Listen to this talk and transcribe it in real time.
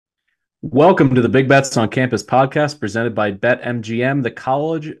Welcome to the Big Bets on Campus podcast presented by BetMGM. The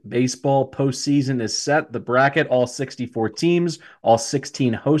college baseball postseason is set. The bracket, all 64 teams, all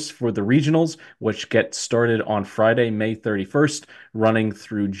 16 hosts for the regionals, which get started on Friday, May 31st, running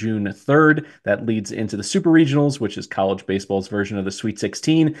through June 3rd. That leads into the Super Regionals, which is college baseball's version of the Sweet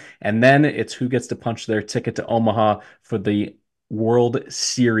 16. And then it's who gets to punch their ticket to Omaha for the World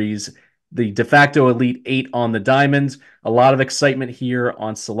Series, the de facto Elite Eight on the diamonds. A lot of excitement here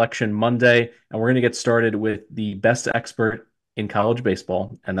on Selection Monday, and we're going to get started with the best expert in college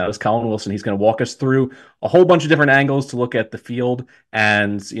baseball, and that is Collin Wilson. He's going to walk us through a whole bunch of different angles to look at the field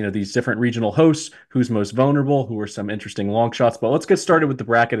and these different regional hosts, who's most vulnerable, who are some interesting long shots. But let's get started with the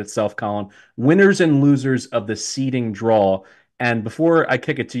bracket itself, Collin. Winners and losers of the seeding draw. And before I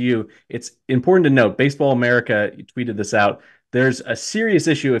kick it to you, it's important to note, Baseball America tweeted this out. There's a serious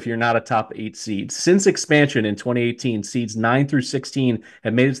issue if you're not a top 8 seed. Since expansion in 2018, seeds 9 through 16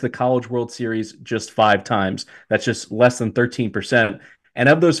 have made it to the College World Series just 5 times. That's just less than 13%. And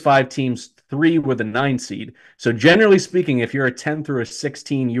of those 5 teams, 3 were the 9 seed. So generally speaking, if you're a 10 through a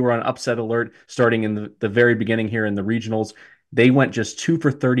 16, you are on upset alert starting in the very beginning here in the regionals. They went just 2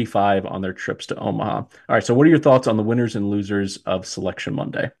 for 35 on their trips to Omaha. All right, so what are your thoughts on the winners and losers of Selection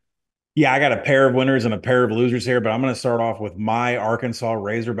Monday? Yeah, I got a pair of winners and a pair of losers here, but I'm going to start off with my Arkansas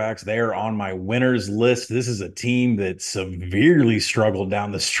Razorbacks. They are on my winners list. This is a team that severely struggled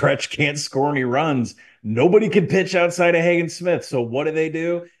down the stretch, can't score any runs. Nobody could pitch outside of Hagen Smith. So what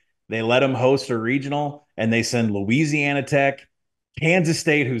do? They let them host a regional, and they send Louisiana Tech, Kansas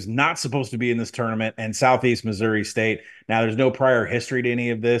State, who's not supposed to be in this tournament, and Southeast Missouri State. Now, there's no prior history to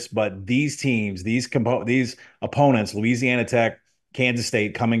any of this, but these teams, these opponents, Louisiana Tech, Kansas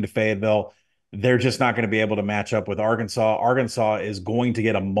State coming to Fayetteville, they're just not going to be able to match up with Arkansas. Arkansas is going to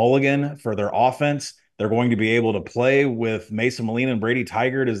get a mulligan for their offense. They're going to be able to play with Mason Molina and Brady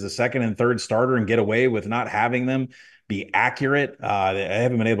Tigert as the second and third starter and get away with not having them be accurate. They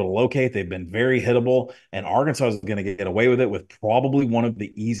haven't been able to locate. They've been very hittable, and Arkansas is going to get away with it with probably one of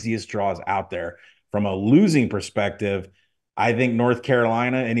the easiest draws out there. From a losing perspective, I think North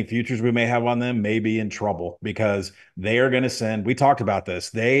Carolina, any futures we may have on them, may be in trouble because they are going to send. We talked about this.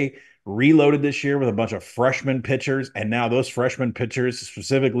 They reloaded this year with a bunch of freshman pitchers, and now those freshman pitchers,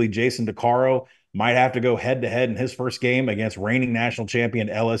 specifically Jason DeCaro, might have to go head to head in his first game against reigning national champion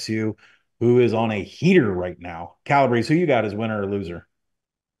LSU, who is on a heater right now. Calabrese, who you got as winner or loser?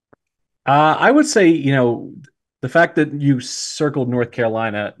 I would say, the fact that you circled North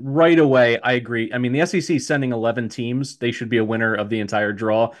Carolina right away, I agree. I mean, the SEC is sending 11 teams. They should be a winner of the entire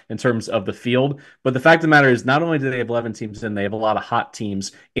draw in terms of the field. But the fact of the matter is, not only do they have 11 teams in, they have a lot of hot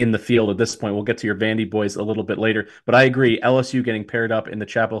teams in the field at this point. We'll get to your Vandy boys a little bit later. But I agree. LSU getting paired up in the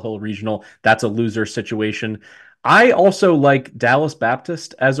Chapel Hill Regional, that's a loser situation. I also like Dallas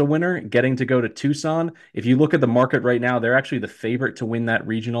Baptist as a winner, getting to go to Tucson. If you look at the market right now, they're actually the favorite to win that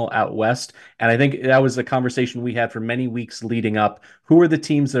regional out west. And I think that was a conversation we had for many weeks leading up. Who are the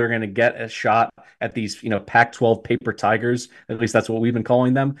teams that are going to get a shot at these, Pac-12 paper tigers? At least that's what we've been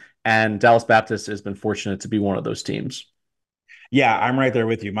calling them. And Dallas Baptist has been fortunate to be one of those teams. Yeah, I'm right there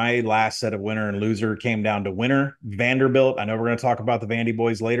with you. My last set of winner and loser came down to winner Vanderbilt. I know we're going to talk about the Vandy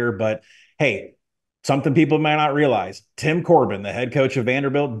boys later, but hey, something people may not realize. Tim Corbin, the head coach of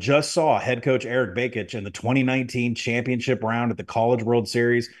Vanderbilt, just saw head coach Eric Bakich in the 2019 championship round at the College World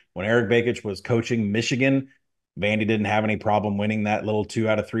Series when Eric Bakich was coaching Michigan. Vandy didn't have any problem winning that little 2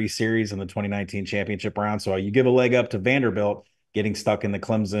 out of 3 series in the 2019 championship round. So you give a leg up to Vanderbilt getting stuck in the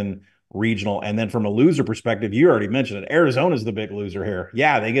Clemson regional. And then from a loser perspective, you already mentioned it. Arizona's the big loser here.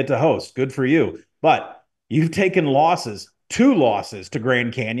 Yeah, they get to host. Good for you. But you've taken losses, 2 losses to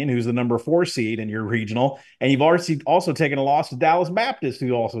Grand Canyon, who's the number 4 seed in your regional. And you've also taken a loss to Dallas Baptist,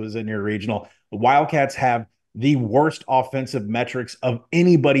 who also is in your regional. The Wildcats have the worst offensive metrics of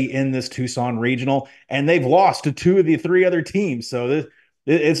anybody in this Tucson regional, and they've lost to 2 of the 3 other teams. So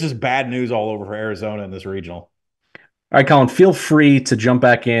it's just bad news all over for Arizona in this regional. All right, Colin, feel free to jump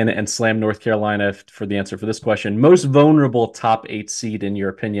back in and slam North Carolina for the answer for this question. Most vulnerable top 8 seed, in your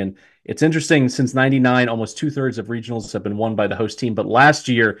opinion? It's interesting, since 99, almost two-thirds of regionals have been won by the host team. But last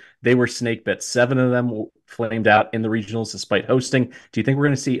year, they were snake bit. 7 of them flamed out in the regionals despite hosting. Do you think we're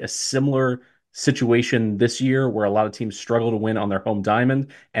going to see a similar situation this year where a lot of teams struggle to win on their home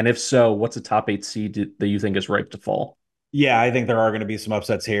diamond? And if so, what's a top 8 seed that you think is ripe to fall? Yeah, I think there are going to be some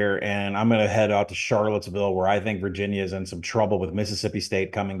upsets here, and I'm going to head out to Charlottesville, where I think Virginia is in some trouble with Mississippi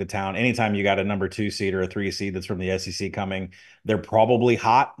State coming to town. Anytime you got a number 2 seed or a 3 seed that's from the SEC coming, they're probably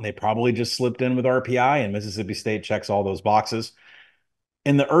hot. They probably just slipped in with RPI, and Mississippi State checks all those boxes.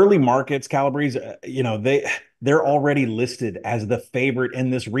 in the early markets, Calabrese, they're already listed as the favorite in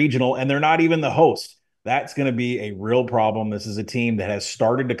this regional, and they're not even the host. That's going to be a real problem. This is a team that has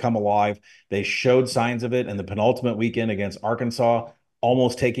started to come alive. They showed signs of it in the penultimate weekend against Arkansas,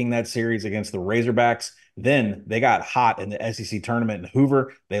 almost taking that series against the Razorbacks. Then they got hot in the SEC tournament in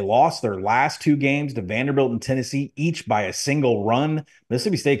Hoover. They lost their last two games to Vanderbilt and Tennessee, each by a single run.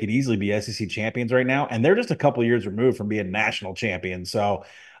 Mississippi State could easily be SEC champions right now, and they're just a couple years removed from being national champions. So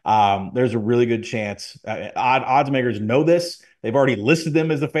there's a really good chance. Odds makers know this. They've already listed them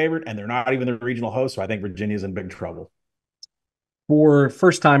as the favorite, and they're not even the regional host. So I think Virginia's in big trouble. For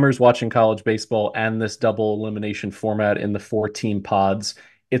first timers watching college baseball and this double elimination format in the four-team pods,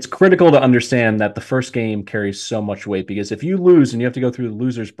 it's critical to understand that the first game carries so much weight because if you lose and you have to go through the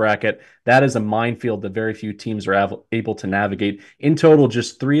losers bracket, that is a minefield that very few teams are able to navigate. In total,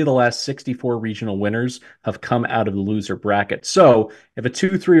 just 3 of the last 64 regional winners have come out of the loser bracket. So if a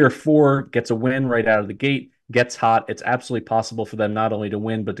 2, 3, or 4 gets a win right out of the gate, gets hot, it's absolutely possible for them not only to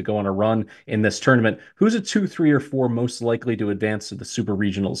win, but to go on a run in this tournament. Who's a 2, 3, or 4 most likely to advance to the super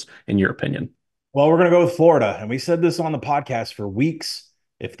regionals, in your opinion? Well, we're going to go with Florida. And we said this on the podcast for weeks.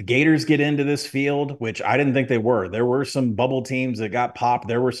 If the Gators get into this field, which I didn't think they were, there were some bubble teams that got popped.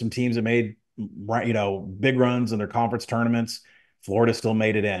 There were some teams that made, big runs in their conference tournaments. Florida still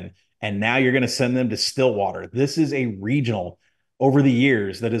made it in. And now you're going to send them to Stillwater. This is a regional over the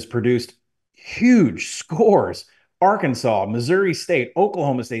years that has produced huge scores. Arkansas, Missouri State,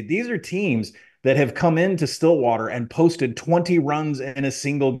 Oklahoma State. These are teams that have come into Stillwater and posted 20 runs in a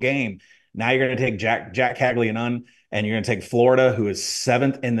single game. Now you're going to take Jack Caglianone, and you're going to take Florida, who is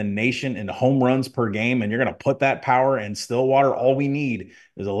 7th in the nation in home runs per game, and you're going to put that power in Stillwater. All we need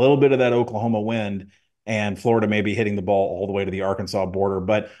is a little bit of that Oklahoma wind, and Florida may be hitting the ball all the way to the Arkansas border.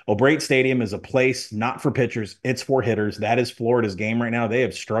 But O'Brate Stadium is a place not for pitchers, it's for hitters. That is Florida's game right now. They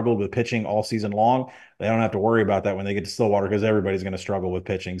have struggled with pitching all season long. They don't have to worry about that when they get to Stillwater because everybody's going to struggle with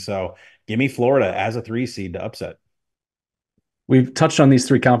pitching. So give me Florida as a 3 seed to upset. We've touched on these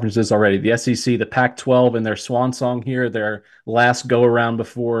three conferences already. The SEC, the Pac-12, and their swan song here, their last go around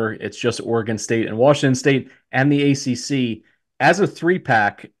before it's just Oregon State and Washington State, and the ACC. As a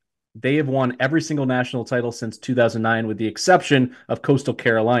three-pack, they have won every single national title since 2009, with the exception of Coastal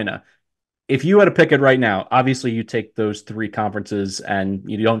Carolina. If you had to pick it right now, obviously you take those three conferences and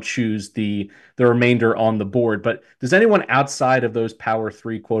you don't choose the remainder on the board. But does anyone outside of those Power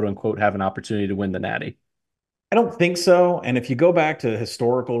Three, quote unquote, have an opportunity to win the Natty? I don't think so. And if you go back to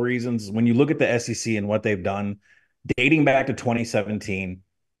historical reasons, when you look at the SEC and what they've done, dating back to 2017,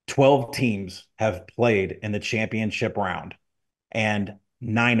 12 teams have played in the championship round, and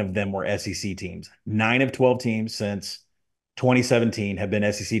 9 of them were SEC teams. 9 of 12 teams since 2017 have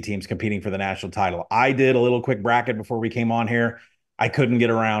been SEC teams competing for the national title. I did a little quick bracket before we came on here. I couldn't get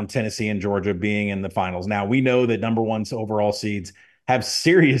around Tennessee and Georgia being in the finals. Now, we know that number one overall seeds have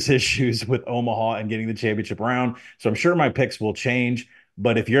serious issues with Omaha and getting the championship round. So I'm sure my picks will change.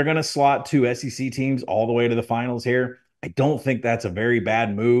 But if you're going to slot 2 SEC teams all the way to the finals here, I don't think that's a very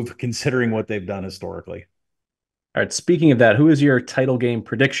bad move considering what they've done historically. All right, speaking of that, who is your title game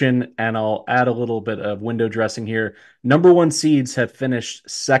prediction? And I'll add a little bit of window dressing here. Number one seeds have finished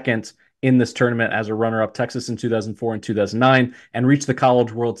second in this tournament as a runner-up, Texas in 2004 and 2009, and reached the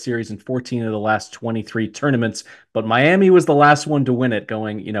College World Series in 14 of the last 23 tournaments. But Miami was the last one to win it,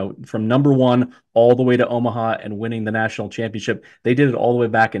 going, from number one all the way to Omaha and winning the national championship. They did it all the way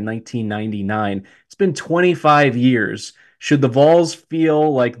back in 1999. It's been 25 years. Should the Vols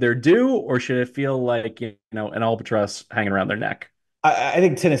feel like they're due, or should it feel like, an albatross hanging around their neck? I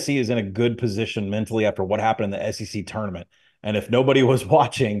think Tennessee is in a good position mentally after what happened in the SEC tournament. And if nobody was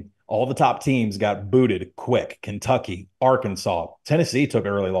watching, all the top teams got booted quick. Kentucky, Arkansas, Tennessee took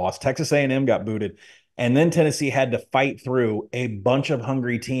an early loss. Texas A&M got booted. And then Tennessee had to fight through a bunch of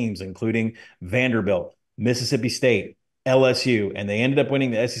hungry teams, including Vanderbilt, Mississippi State, LSU, and they ended up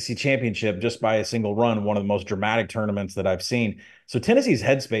winning the SEC championship just by a single run, one of the most dramatic tournaments that I've seen. So Tennessee's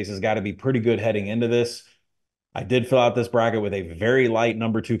headspace has got to be pretty good heading into this. I did fill out this bracket with a very light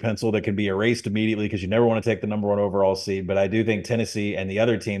number 2 pencil that can be erased immediately because you never want to take the number 1 overall seed. But I do think Tennessee and the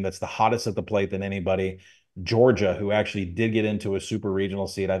other team that's the hottest at the plate than anybody, Georgia, who actually did get into a super regional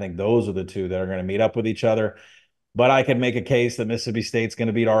seed. I think those are the two that are going to meet up with each other. But I could make a case that Mississippi State's going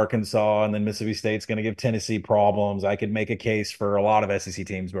to beat Arkansas, and then Mississippi State's going to give Tennessee problems. I could make a case for a lot of SEC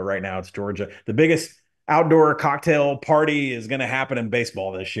teams, but right now it's Georgia. The biggest outdoor cocktail party is going to happen in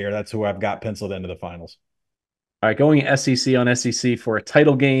baseball this year. That's who I've got penciled into the finals. All right, going SEC on SEC for a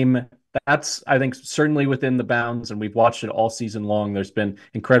title game. That's, I think, certainly within the bounds, and we've watched it all season long. There's been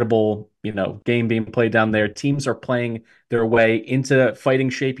incredible, game being played down there. Teams are playing their way into fighting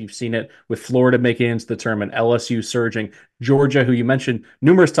shape. You've seen it with Florida making it into the tournament, LSU surging, Georgia, who you mentioned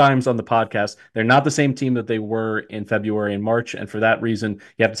numerous times on the podcast. They're not the same team that they were in February and March, and for that reason,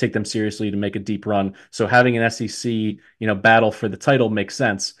 you have to take them seriously to make a deep run. So having an SEC, battle for the title makes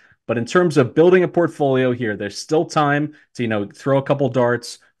sense. But in terms of building a portfolio here, there's still time to, throw a couple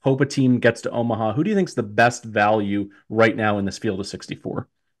darts, hope a team gets to Omaha. Who do you think is the best value right now in this field of 64?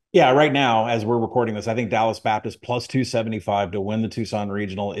 Yeah, right now, as we're recording this, I think Dallas Baptist plus 275 to win the Tucson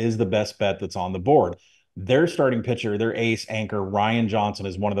Regional is the best bet that's on the board. Their starting pitcher, their ace anchor, Ryan Johnson,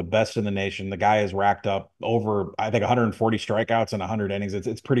 is one of the best in the nation. The guy has racked up over, I think, 140 strikeouts and 100 innings.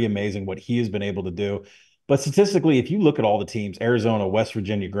 It's pretty amazing what he has been able to do. But statistically, if you look at all the teams, Arizona, West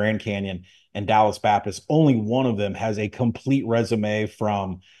Virginia, Grand Canyon, and Dallas Baptist, only one of them has a complete resume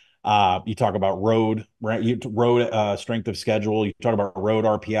from you talk about road, right? Road strength of schedule. You talk about road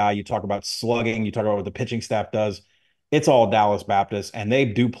RPI. You talk about slugging. You talk about what the pitching staff does. It's all Dallas Baptist, and they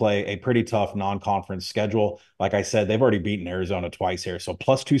do play a pretty tough non-conference schedule. Like I said, they've already beaten Arizona twice here. So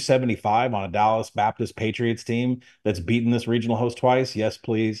plus 275 on a Dallas Baptist Patriots team that's beaten this regional host twice. Yes,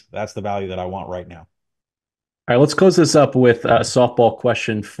 please. That's the value that I want right now. All right, let's close this up with a softball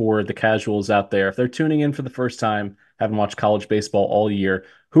question for the casuals out there. If they're tuning in for the first time, haven't watched college baseball all year,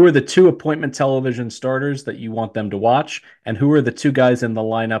 who are the two appointment television starters that you want them to watch? And who are the two guys in the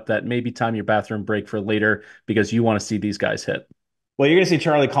lineup that maybe time your bathroom break for later because you want to see these guys hit? Well, you're going to see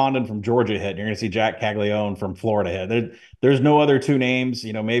Charlie Condon from Georgia hit. And you're going to see Jack Caglione from Florida hit. There's no other two names.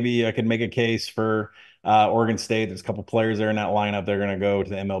 Maybe I could make a case for Oregon State. There's a couple players there in that lineup. They're going to go to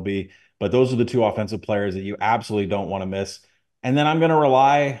the MLB. But those are the two offensive players that you absolutely don't want to miss. And then I'm going to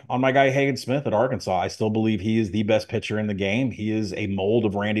rely on my guy Hagen Smith at Arkansas. I still believe he is the best pitcher in the game. He is a mold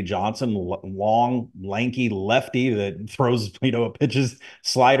of Randy Johnson, long, lanky lefty that throws, pitches,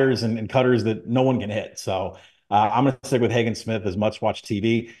 sliders and cutters that no one can hit. So I'm going to stick with Hagen Smith as much watch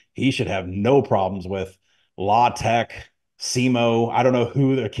TV. He should have no problems with La Tech, SEMO. I don't know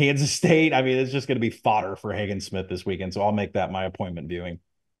who the Kansas State. I mean, it's just going to be fodder for Hagen Smith this weekend. So I'll make that my appointment viewing.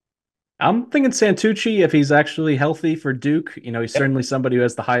 I'm thinking Santucci, if he's actually healthy for Duke. He's Yep. certainly somebody who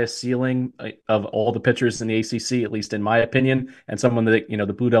has the highest ceiling of all the pitchers in the ACC, at least in my opinion, and someone that,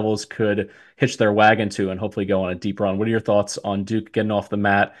 the Blue Devils could hitch their wagon to and hopefully go on a deep run. What are your thoughts on Duke getting off the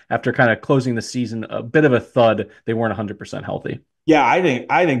mat after kind of closing the season a bit of a thud? They weren't 100% healthy. Yeah, I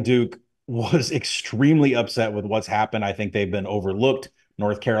think Duke was extremely upset with what's happened. I think they've been overlooked.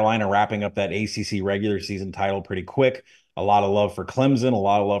 North Carolina wrapping up that ACC regular season title pretty quick. A lot of love for Clemson, a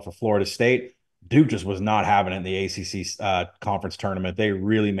lot of love for Florida State. Duke just was not having it in the ACC conference tournament. They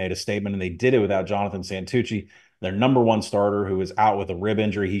really made a statement, and they did it without Jonathan Santucci, their number one starter, who is out with a rib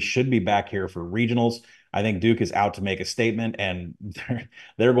injury. He should be back here for regionals. I think Duke is out to make a statement, and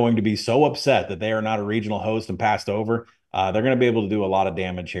they're going to be so upset that they are not a regional host and passed over. They're going to be able to do a lot of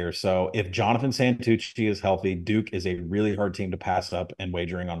damage here. So if Jonathan Santucci is healthy, Duke is a really hard team to pass up and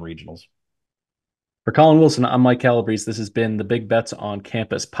wagering on regionals. For Collin Wilson, I'm Mike Calabrese. This has been the Big Bets on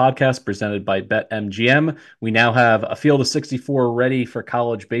Campus podcast presented by BetMGM. We now have a field of 64 ready for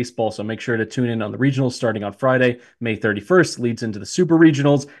college baseball, so make sure to tune in on the regionals starting on Friday, May 31st, leads into the Super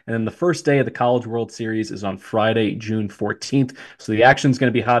Regionals, and then the first day of the College World Series is on Friday, June 14th. So the action's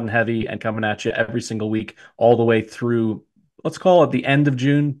going to be hot and heavy and coming at you every single week all the way through, let's call it the end of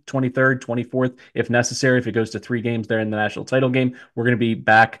June, 23rd, 24th, if necessary. If it goes to 3 games there in the national title game, we're going to be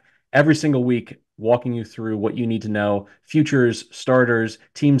back every single week walking you through what you need to know, futures, starters,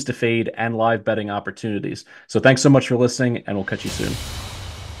 teams to fade, and live betting opportunities. So thanks so much for listening, and we'll catch you soon.